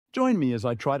Join me as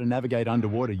I try to navigate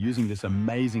underwater using this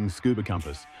amazing scuba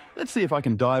compass. Let's see if I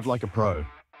can dive like a pro.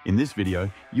 In this video,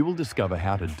 you will discover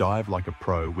how to dive like a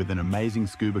pro with an amazing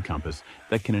scuba compass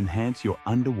that can enhance your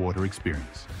underwater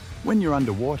experience. When you're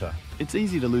underwater, it's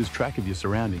easy to lose track of your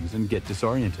surroundings and get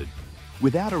disoriented.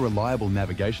 Without a reliable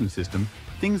navigation system,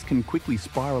 things can quickly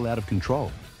spiral out of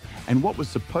control. And what was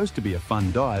supposed to be a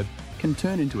fun dive can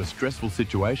turn into a stressful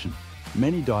situation.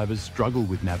 Many divers struggle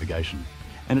with navigation,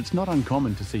 and it's not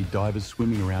uncommon to see divers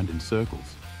swimming around in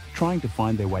circles, trying to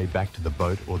find their way back to the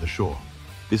boat or the shore.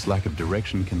 This lack of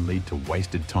direction can lead to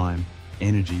wasted time,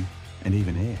 energy, and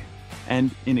even air.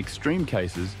 And in extreme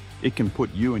cases, it can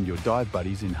put you and your dive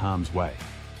buddies in harm's way.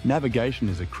 Navigation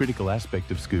is a critical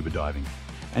aspect of scuba diving,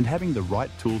 and having the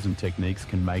right tools and techniques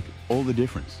can make all the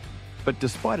difference. But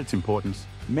despite its importance,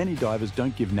 many divers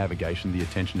don't give navigation the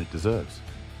attention it deserves.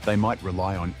 They might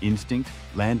rely on instinct,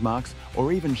 landmarks,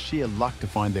 or even sheer luck to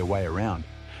find their way around.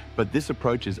 But this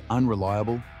approach is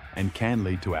unreliable and can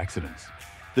lead to accidents.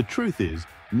 The truth is,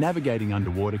 navigating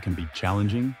underwater can be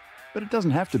challenging, but it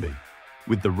doesn't have to be.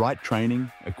 With the right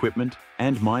training, equipment,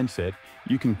 and mindset,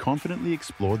 you can confidently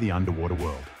explore the underwater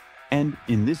world. And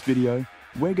in this video,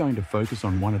 we're going to focus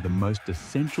on one of the most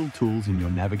essential tools in your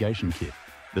navigation kit,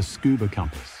 the scuba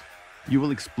compass. You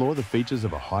will explore the features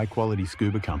of a high-quality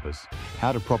scuba compass,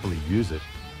 how to properly use it,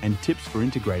 and tips for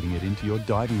integrating it into your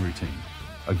diving routine.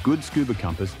 A good scuba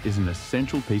compass is an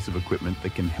essential piece of equipment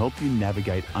that can help you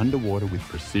navigate underwater with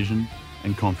precision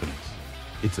and confidence.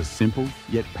 It's a simple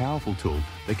yet powerful tool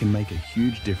that can make a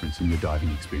huge difference in your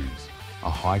diving experience. A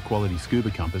high-quality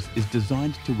scuba compass is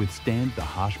designed to withstand the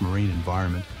harsh marine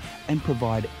environment and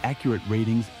provide accurate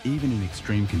readings even in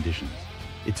extreme conditions.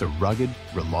 It's a rugged,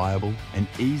 reliable, and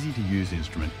easy-to-use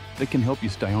instrument that can help you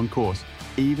stay on course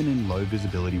even in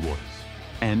low-visibility waters.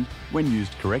 And when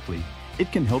used correctly,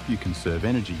 it can help you conserve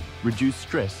energy, reduce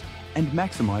stress, and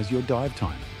maximize your dive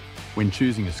time. When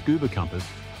choosing a scuba compass,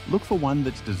 look for one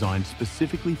that's designed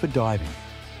specifically for diving,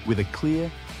 with a clear,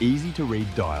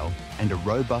 easy-to-read dial and a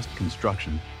robust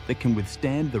construction that can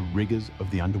withstand the rigors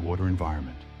of the underwater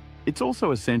environment. It's also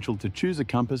essential to choose a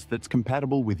compass that's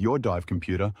compatible with your dive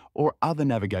computer or other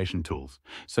navigation tools,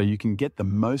 so you can get the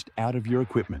most out of your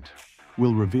equipment.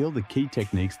 We'll reveal the key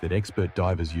techniques that expert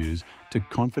divers use to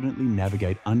confidently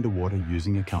navigate underwater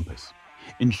using a compass,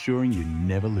 ensuring you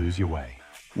never lose your way.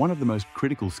 One of the most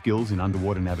critical skills in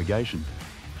underwater navigation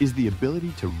is the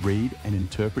ability to read and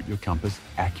interpret your compass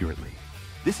accurately.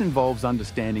 This involves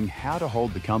understanding how to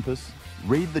hold the compass,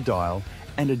 read the dial,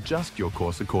 and adjust your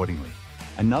course accordingly.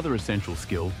 Another essential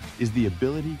skill is the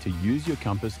ability to use your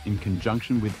compass in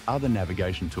conjunction with other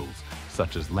navigation tools,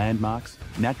 such as landmarks,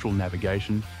 natural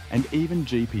navigation, and even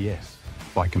GPS.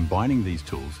 By combining these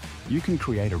tools, you can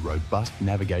create a robust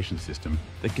navigation system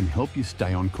that can help you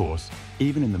stay on course,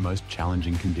 even in the most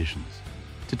challenging conditions.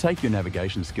 To take your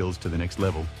navigation skills to the next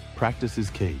level, practice is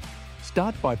key.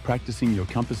 Start by practicing your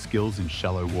compass skills in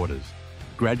shallow waters,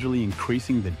 gradually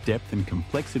increasing the depth and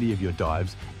complexity of your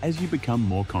dives as you become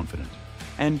more confident.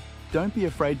 And don't be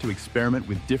afraid to experiment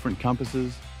with different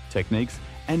compasses, techniques,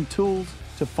 and tools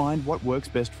to find what works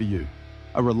best for you.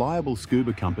 A reliable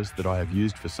scuba compass that I have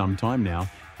used for some time now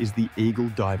is the Eagle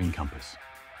Diving Compass.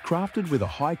 Crafted with a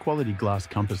high-quality glass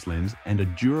compass lens and a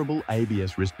durable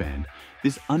ABS wristband,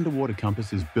 this underwater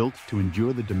compass is built to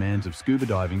endure the demands of scuba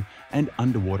diving and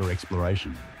underwater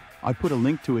exploration. I put a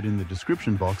link to it in the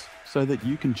description box so that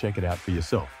you can check it out for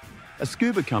yourself. A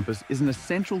scuba compass is an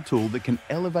essential tool that can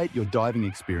elevate your diving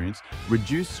experience,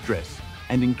 reduce stress,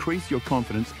 and increase your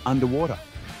confidence underwater.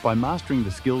 By mastering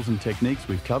the skills and techniques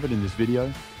we've covered in this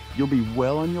video, you'll be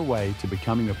well on your way to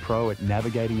becoming a pro at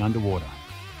navigating underwater.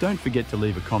 Don't forget to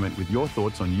leave a comment with your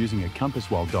thoughts on using a compass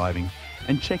while diving,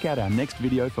 and check out our next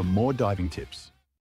video for more diving tips.